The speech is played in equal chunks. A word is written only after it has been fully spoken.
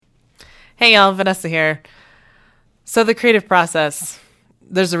Hey y'all, Vanessa here. So the creative process,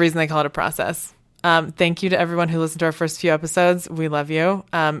 there's a reason they call it a process. Thank you to everyone who listened to our first few episodes. We love you.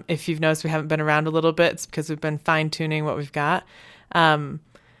 If you've noticed we haven't been around a little bit, it's because we've been fine-tuning what we've got.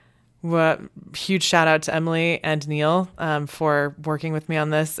 Huge shout out to Emily and Neil for working with me on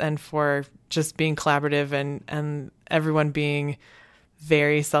this and for just being collaborative and everyone being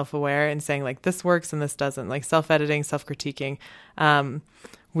very self-aware and saying like this works and this doesn't, like self-editing, self-critiquing.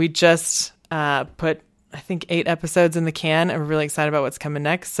 We just put, I think, 8 episodes in the can, and we're really excited about what's coming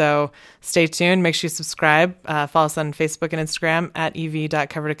next. So stay tuned. Make sure you subscribe. Follow us on Facebook and Instagram at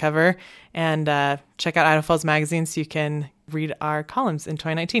ev.cover2cover, and check out Idaho Falls Magazine so you can read our columns in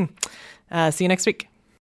 2019. See you next week.